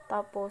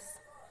 Tapos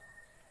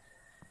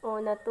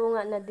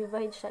natunga na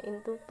divide siya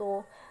into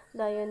two.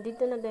 Dayon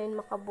dito na dayon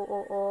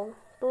makabuo og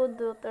two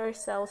daughter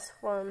cells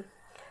form.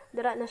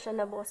 Dira na siya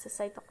nabuo sa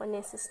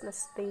cytokinesis na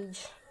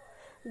stage.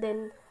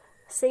 Then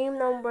same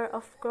number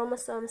of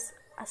chromosomes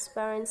as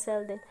parent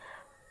cell. Then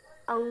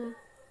ang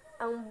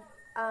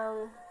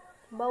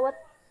bawat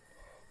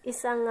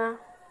isa nga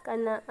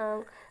kana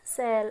ang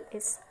cell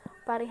is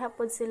pareha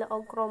pod sila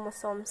og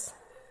chromosomes.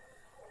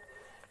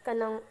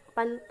 Kanang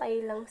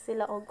pantay lang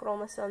sila og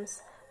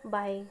chromosomes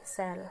by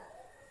cell.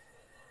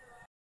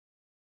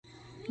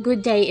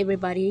 Good day,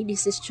 everybody.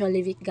 This is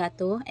Cholivik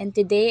Gato, and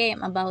today I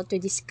am about to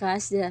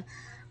discuss the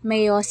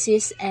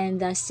meiosis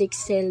and the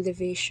sixth cell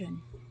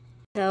division.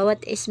 So,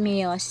 what is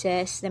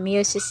meiosis? The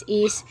meiosis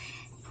is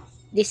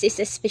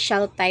a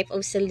special type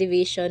of cell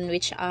division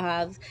which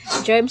have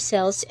germ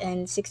cells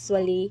and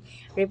sexually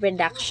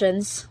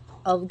reproductions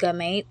of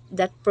gamete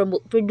that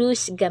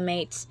produce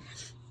gametes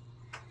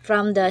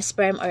from the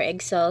sperm or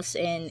egg cells,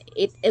 and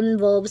it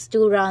involves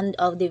two rounds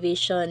of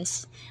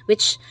divisions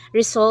which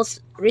result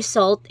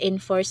in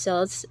 4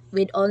 cells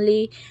with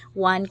only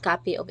one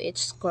copy of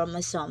each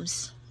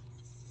chromosomes.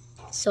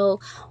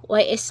 So,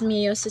 why is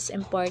meiosis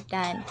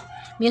important?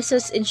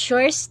 Meiosis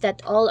ensures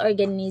that all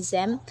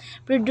organisms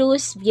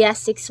produce via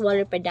sexual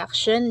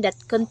reproduction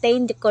that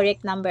contain the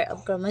correct number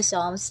of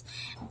chromosomes.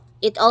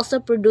 It also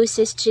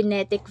produces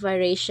genetic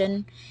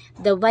variation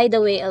by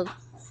the way of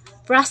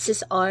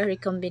process or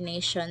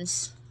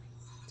recombinations.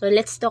 So,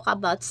 let's talk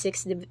about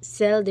sixth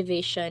cell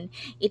division.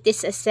 It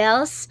is a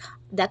cells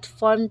that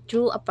form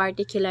through a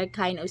particular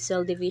kind of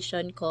cell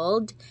division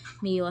called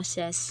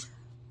meiosis.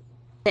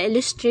 The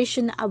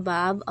illustration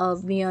above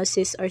of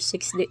meiosis or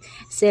sixth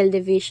cell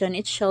division,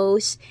 it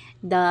shows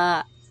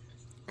the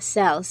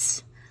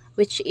cells,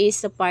 which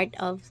is a part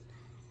of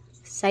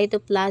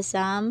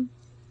cytoplasm,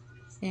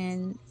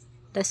 and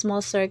the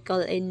small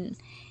circle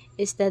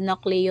is the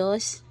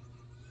nucleus,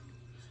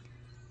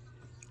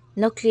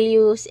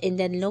 and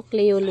then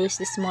nucleolus,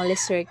 the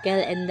smallest circle,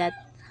 and that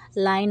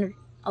line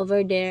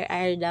over there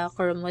are the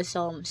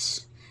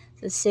chromosomes.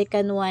 The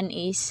second one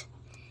is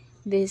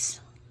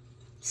this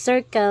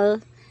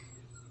circle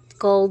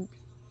called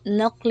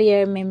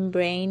nuclear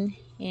membrane,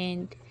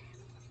 and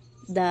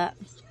the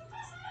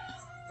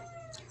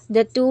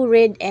two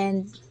red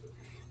and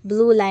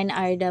blue line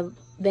are the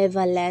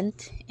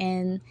bivalent,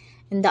 and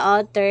the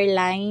outer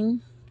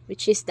line,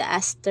 which is the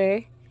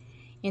aster,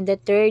 and the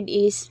third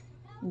is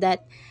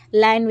that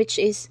line which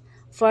is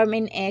formed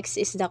in X,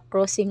 is the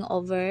crossing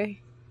over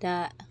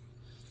the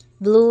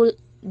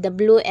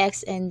blue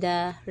X and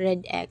the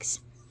red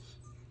X.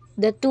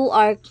 The two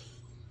are,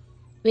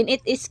 when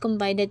it is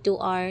combined, the two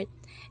are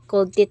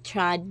called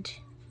tetrad.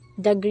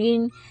 The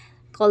green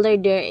color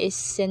there is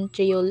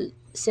centrioles,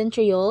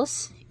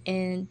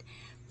 and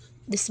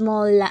the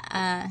small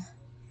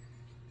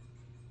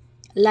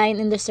line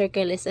in the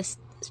circle is a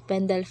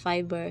spindle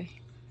fiber.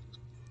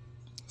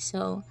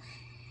 So,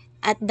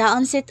 at the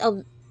onset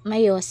of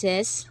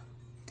meiosis,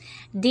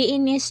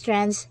 DNA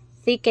strands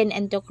thicken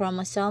into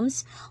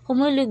chromosomes.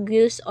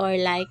 Homologous or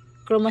like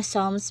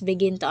chromosomes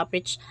begin to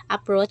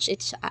approach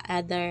each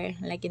other,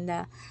 like in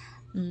the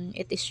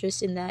it is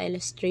used in the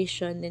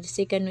illustration. Then the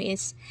second way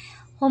is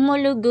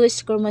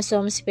homologous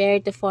chromosomes pair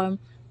to form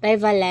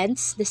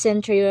bivalents. The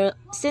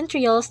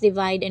centrioles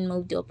divide and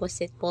move to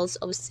opposite poles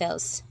of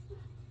cells.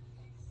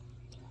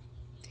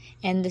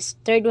 And the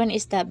third one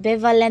is the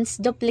bivalents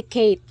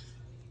duplicate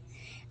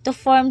to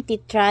form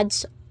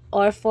tetrads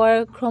or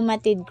four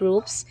chromatid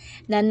groups.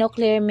 The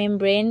nuclear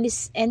membrane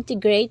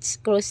disintegrates,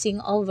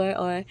 crossing over,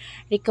 or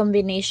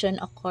recombination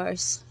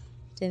occurs.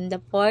 Then the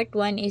fourth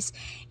one is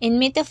in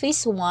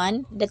metaphase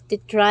 1, the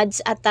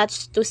tetrads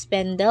attached to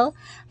spindle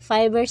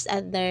fibers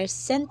at their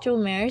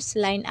centromeres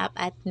line up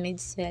at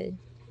mid-cell.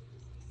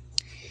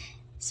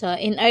 So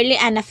in early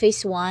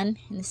anaphase 1,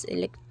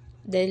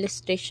 the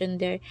illustration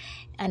there,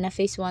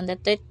 anaphase 1,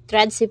 the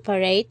threads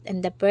separate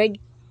and the paired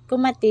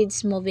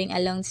chromatids moving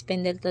along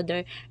spindle to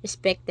their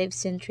respective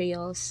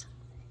centrioles.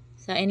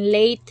 So in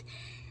late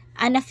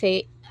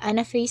anaphase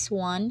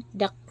 1,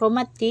 the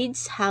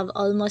chromatids have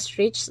almost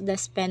reached the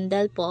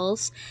spindle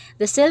poles.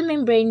 The cell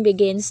membrane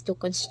begins to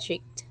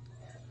constrict.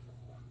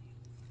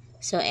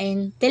 So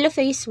in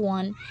telophase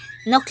 1,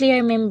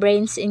 nuclear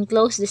membranes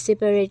enclose the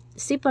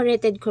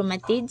separated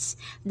chromatids.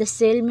 The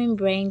cell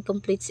membrane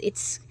completes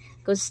its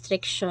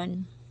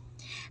constriction.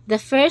 The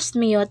first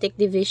meiotic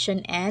division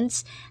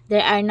ends.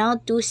 There are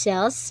now two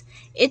cells,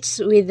 each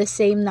with the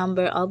same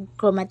number of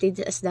chromatids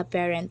as the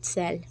parent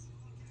cell.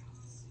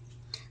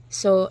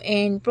 So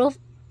in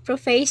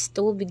prophase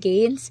 2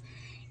 begins.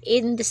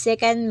 In the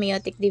second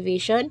meiotic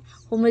division,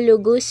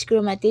 homologous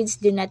chromatids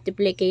do not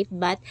duplicate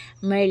but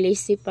merely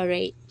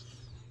separate.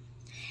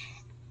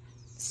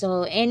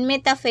 So in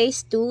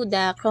metaphase 2,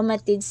 the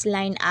chromatids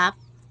line up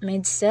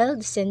mid-cell,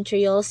 the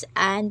centrioles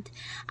and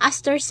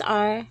asters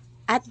are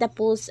at the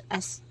poles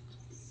as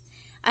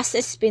a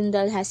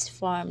spindle has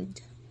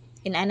formed.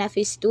 In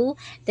anaphase 2,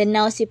 the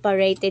now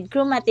separated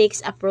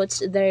chromatids approach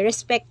their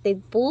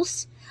respective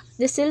poles.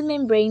 The cell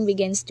membrane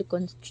begins to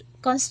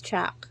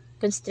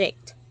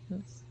constrict.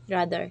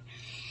 Rather.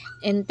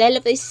 In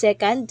telophase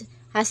second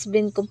has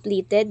been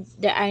completed.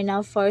 There are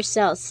now four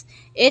cells,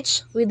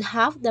 each with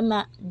half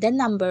the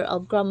number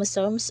of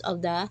chromosomes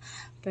of the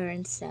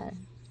parent cell.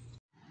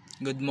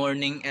 Good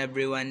morning,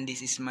 everyone.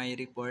 This is my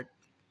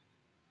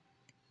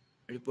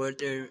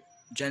reporter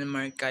John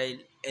Markyle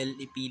L.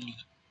 Ipili.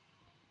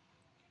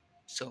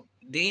 So,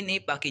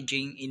 DNA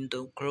packaging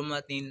into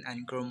chromatin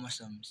and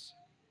chromosomes.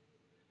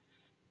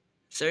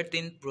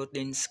 Certain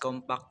proteins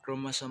compact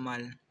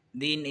chromosomal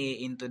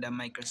DNA into the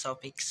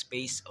microscopic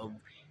space of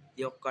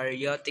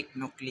eukaryotic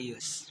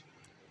nucleus.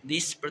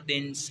 These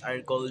proteins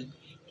are called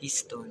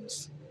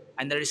histones,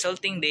 and the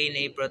resulting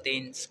DNA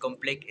proteins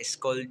complex is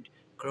called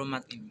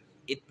chromatin.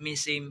 It may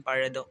seem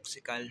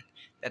paradoxical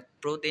that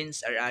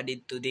proteins are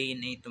added to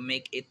DNA to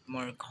make it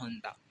more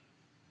compact.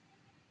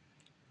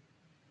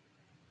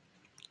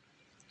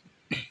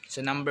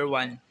 So number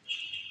one,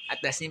 at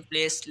the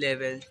simplest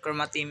level,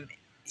 chromatin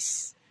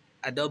is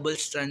a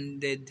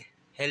double-stranded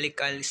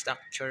helical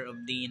structure of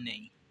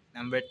DNA.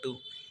 Number two,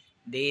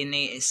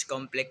 DNA is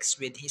complex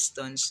with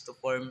histones to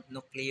form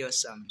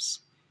nucleosomes.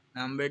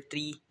 Number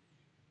three,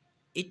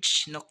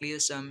 each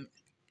nucleosome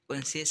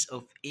consists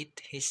of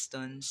 8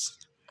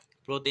 histones,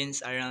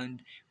 proteins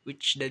around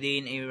which the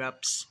DNA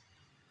wraps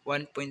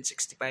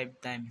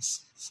 1.65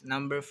 times.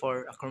 Number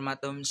 4, a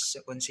chromosome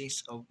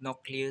consists of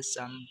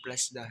nucleosome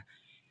plus the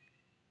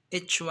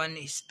H1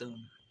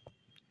 histone.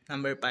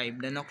 Number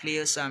 5, the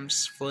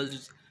nucleosomes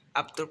fold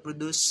up to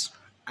produce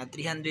a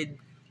 300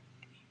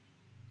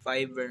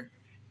 fiber.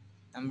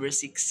 Number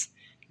 6,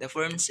 the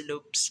forms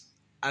loops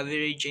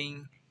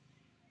averaging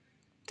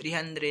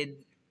 300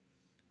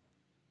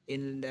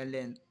 in the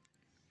length.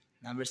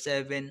 Number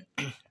 7,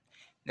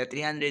 the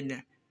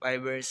 300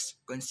 fibers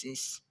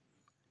consist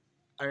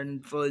are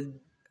unfolded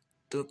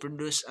to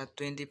produce a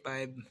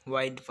 25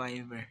 wide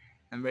fiber.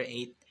 Number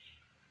 8,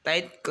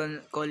 tight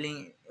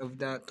calling of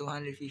the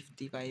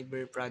 250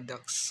 fiber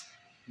products,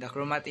 the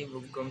chromatin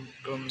of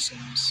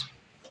chromosomes.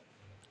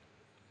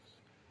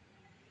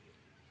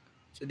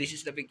 So this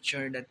is the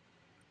picture that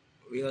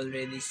we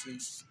already see,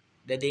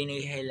 the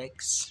DNA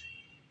helix,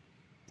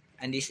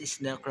 and this is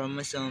the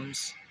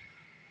chromosomes.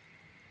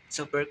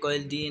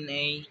 Supercoiled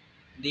DNA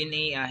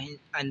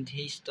and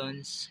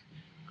histones,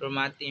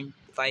 chromatin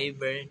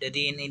fiber, the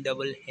DNA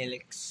double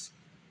helix.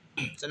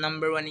 So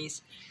number one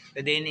is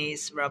the DNA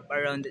is wrapped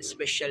around the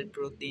special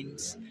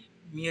proteins,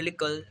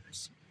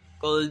 molecules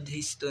called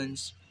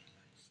histones.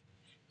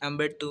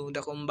 Number two,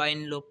 the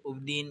combined loop of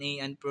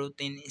DNA and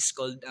protein is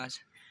called as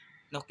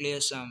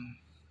nucleosome.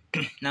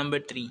 Number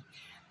three,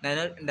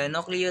 the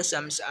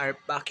nucleosomes are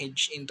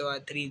packaged into a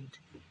thread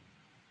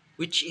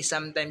which is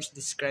sometimes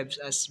described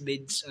as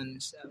beads on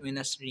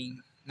a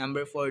string.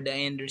 Number 4, the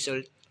end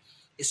result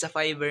is a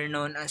fiber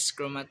known as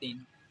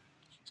chromatin.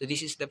 So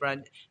this is the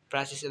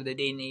process of the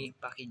DNA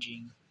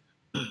packaging.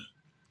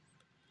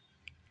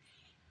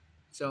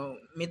 So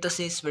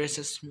mitosis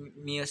versus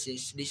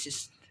meiosis, this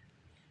is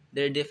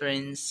their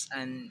difference,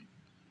 and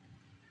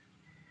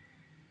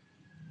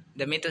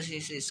the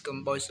mitosis is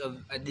composed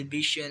of a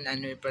division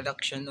and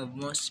reproduction of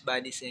most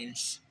body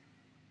cells.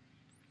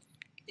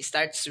 It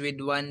starts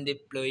with one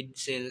diploid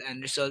cell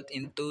and result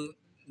in two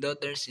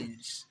daughter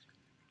cells.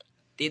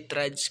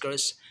 Tetrads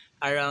cross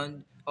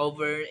around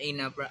over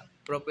in a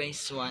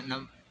prophase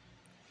one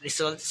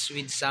results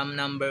with some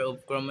number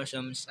of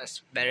chromosomes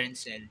as parent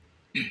cell.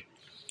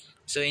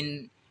 So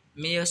in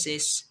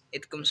meiosis,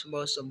 it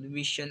composed of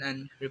division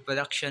and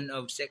reproduction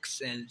of sex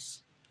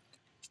cells.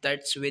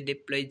 Starts with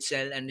diploid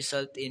cell and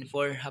result in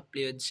four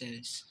haploid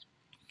cells.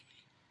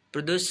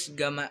 Produce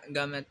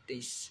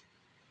gametes.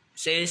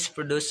 Cells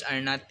produced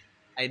are not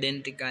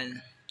identical.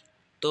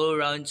 Two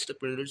rounds to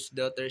produce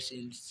daughter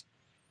cells.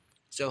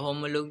 So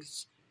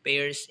homologous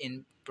pairs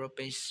in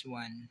prophase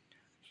 1.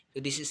 So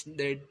this is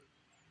their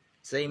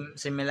same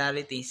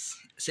similarities.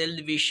 Cell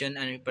division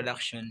and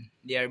reproduction.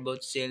 They are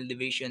both cell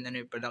division and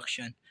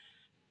reproduction.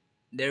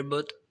 They're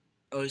both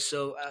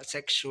also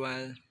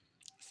asexual.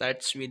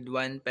 Starts with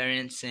one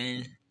parent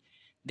cell.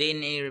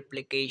 DNA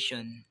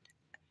replication.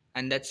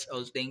 And that's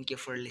all. Thank you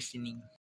for listening.